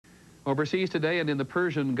Overseas today and in the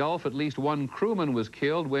Persian Gulf, at least one crewman was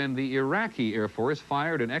killed when the Iraqi Air Force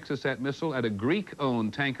fired an Exocet missile at a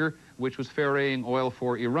Greek-owned tanker which was ferrying oil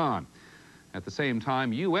for Iran. At the same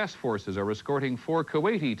time, U.S. forces are escorting 4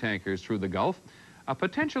 Kuwaiti tankers through the Gulf, a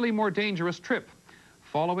potentially more dangerous trip,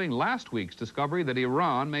 following last week's discovery that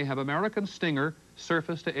Iran may have American Stinger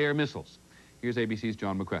surface-to-air missiles. Here's ABC's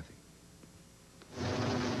John McCarthy.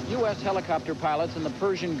 U.S. helicopter pilots in the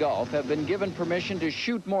Persian Gulf have been given permission to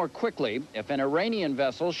shoot more quickly if an Iranian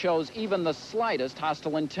vessel shows even the slightest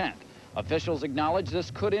hostile intent. Officials acknowledge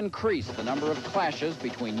this could increase the number of clashes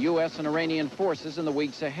between U.S. and Iranian forces in the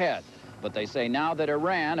weeks ahead. But they say now that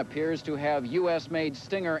Iran appears to have U.S.-made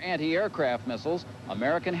Stinger anti-aircraft missiles,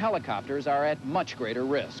 American helicopters are at much greater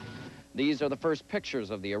risk. These are the first pictures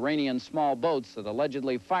of the Iranian small boats that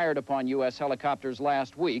allegedly fired upon U.S. helicopters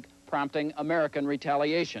last week, prompting American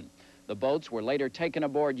retaliation. The boats were later taken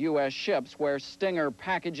aboard U.S. ships where Stinger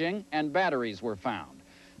packaging and batteries were found.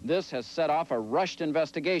 This has set off a rushed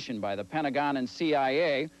investigation by the Pentagon and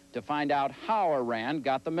CIA to find out how Iran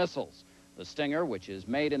got the missiles. The Stinger, which is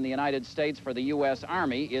made in the United States for the U.S.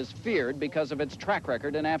 Army, is feared because of its track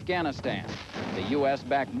record in Afghanistan. The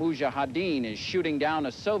U.S.-backed Mujahideen is shooting down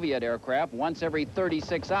a Soviet aircraft once every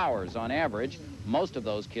 36 hours on average. Most of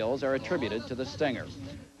those kills are attributed to the Stinger.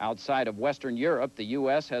 Outside of Western Europe, the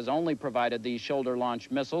U.S. has only provided these shoulder-launched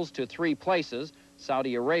missiles to 3 places,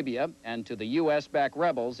 Saudi Arabia, and to the U.S.-backed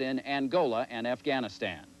rebels in Angola and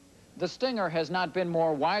Afghanistan. The Stinger has not been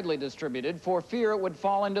more widely distributed for fear it would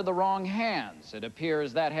fall into the wrong hands. It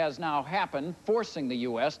appears that has now happened, forcing the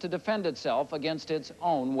U.S. to defend itself against its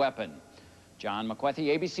own weapon. John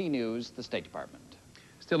McCarthy, ABC News, the State Department.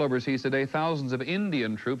 Still overseas today, thousands of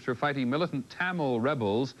Indian troops are fighting militant Tamil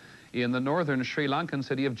rebels in the northern Sri Lankan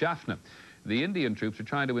city of Jaffna. The Indian troops are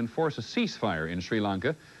trying to enforce a ceasefire in Sri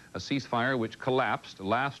Lanka, a ceasefire which collapsed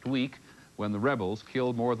last week when the rebels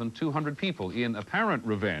killed more than 200 people in apparent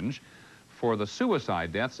revenge for the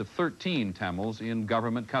suicide deaths of 13 Tamils in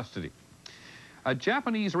government custody. A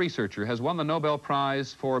Japanese researcher has won the Nobel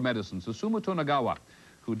Prize for Medicine. Susumu Nagawa,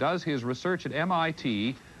 who does his research at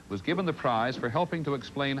MIT, was given the prize for helping to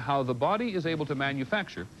explain how the body is able to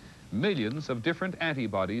manufacture millions of different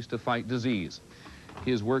antibodies to fight disease.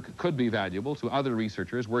 His work could be valuable to other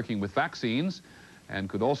researchers working with vaccines and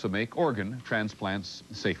could also make organ transplants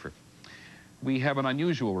safer. We have an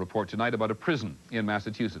unusual report tonight about a prison in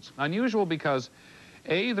Massachusetts. Unusual because,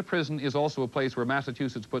 A, the prison is also a place where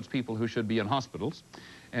Massachusetts puts people who should be in hospitals,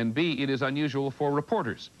 and B, it is unusual for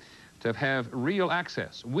reporters to have real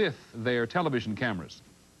access with their television cameras.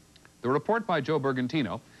 The report by Joe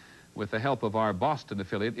Bergantino, with the help of our Boston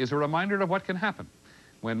affiliate, is a reminder of what can happen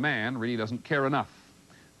when man really doesn't care enough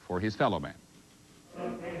for his fellow man.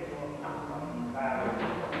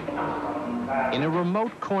 In a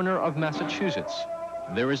remote corner of Massachusetts,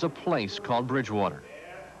 there is a place called Bridgewater.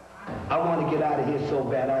 I want to get out of here so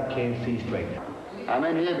bad I can't see straight. I'm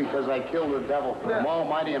in here because I killed the devil. I'm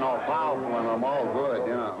almighty and all powerful and I'm all good,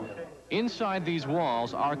 you know. Inside these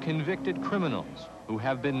walls are convicted criminals who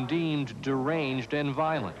have been deemed deranged and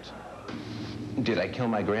violent. Did I kill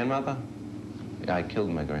my grandmother? Yeah, I killed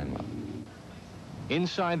my grandmother.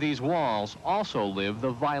 Inside these walls also live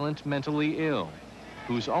the violent mentally ill,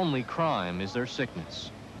 whose only crime is their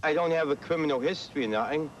sickness. I don't have a criminal history or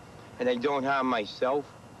nothing, and I don't harm myself.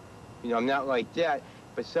 You know, I'm not like that,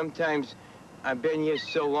 but sometimes I've been here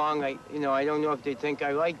so long, I don't know if they think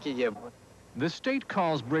I like it here. The state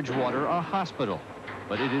calls Bridgewater a hospital,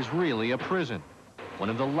 but it is really a prison, one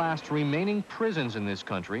of the last remaining prisons in this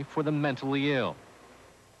country for the mentally ill.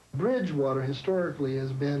 Bridgewater historically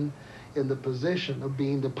has been in the position of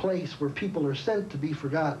being the place where people are sent to be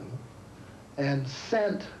forgotten and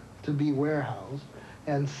sent to be warehoused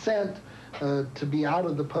and sent to be out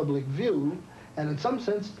of the public view, and in some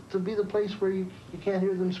sense to be the place where you can't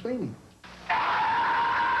hear them screaming.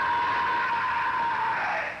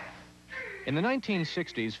 In the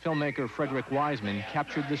 1960s, filmmaker Frederick Wiseman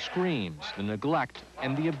captured the screams, the neglect,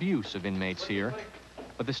 and the abuse of inmates here.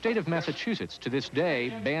 But the state of Massachusetts, to this day,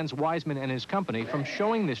 bans Wiseman and his company from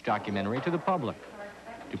showing this documentary to the public.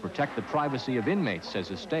 To protect the privacy of inmates, says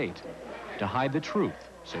the state. To hide the truth,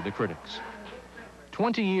 say the critics.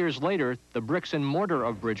 20 years later, the bricks and mortar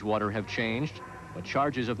of Bridgewater have changed, but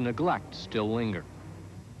charges of neglect still linger.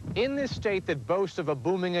 In this state that boasts of a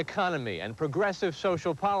booming economy and progressive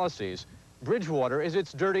social policies, Bridgewater is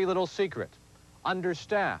its dirty little secret.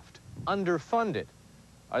 Understaffed, underfunded,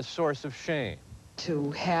 a source of shame. To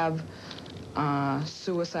have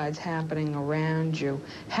suicides happening around you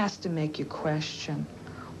has to make you question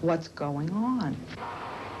what's going on.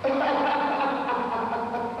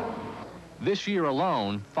 This year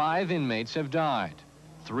alone, 5 inmates have died.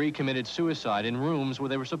 3 committed suicide in rooms where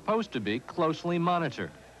they were supposed to be closely monitored.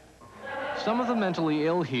 Some of the mentally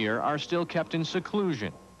ill here are still kept in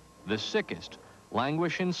seclusion. The sickest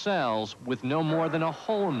languish in cells with no more than a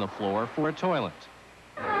hole in the floor for a toilet.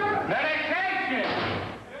 Medication!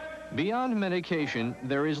 Beyond medication,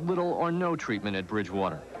 there is little or no treatment at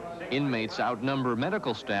Bridgewater. Inmates outnumber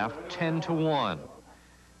medical staff 10 to 1.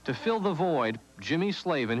 To fill the void, Jimmy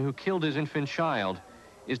Slavin, who killed his infant child,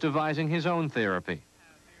 is devising his own therapy.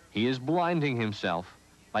 He is blinding himself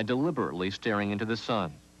by deliberately staring into the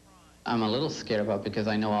sun. I'm a little scared about it because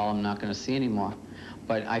I know I'm not going to see anymore.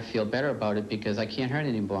 But I feel better about it because I can't hurt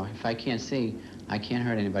anymore. If I can't see, I can't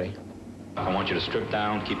hurt anybody. I want you to strip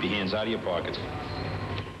down, keep your hands out of your pockets.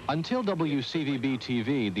 Until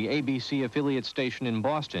WCVB-TV, the ABC affiliate station in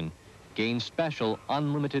Boston, gained special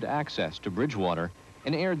unlimited access to Bridgewater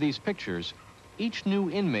and aired these pictures, each new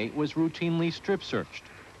inmate was routinely strip searched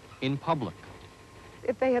in public.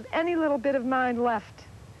 If they have any little bit of mind left,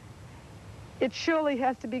 it surely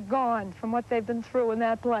has to be gone from what they've been through in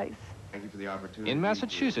that place. Thank you for the opportunity. In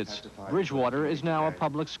Massachusetts, Bridgewater is now a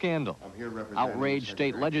public scandal. Outraged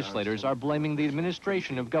state legislators are blaming the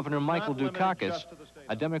administration of Governor Michael Dukakis,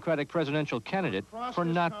 a Democratic presidential candidate, for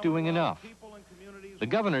not doing enough. The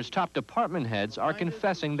governor's top department heads are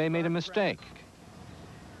confessing they made a mistake.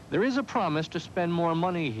 There is a promise to spend more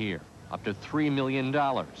money here, up to $3 million.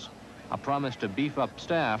 A promise to beef up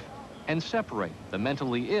staff and separate the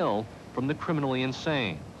mentally ill from the criminally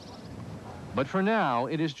insane. But for now,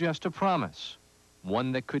 it is just a promise,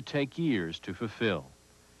 one that could take years to fulfill.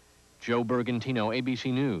 Joe Bergantino,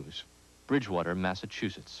 ABC News, Bridgewater,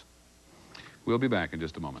 Massachusetts. We'll be back in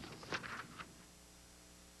just a moment.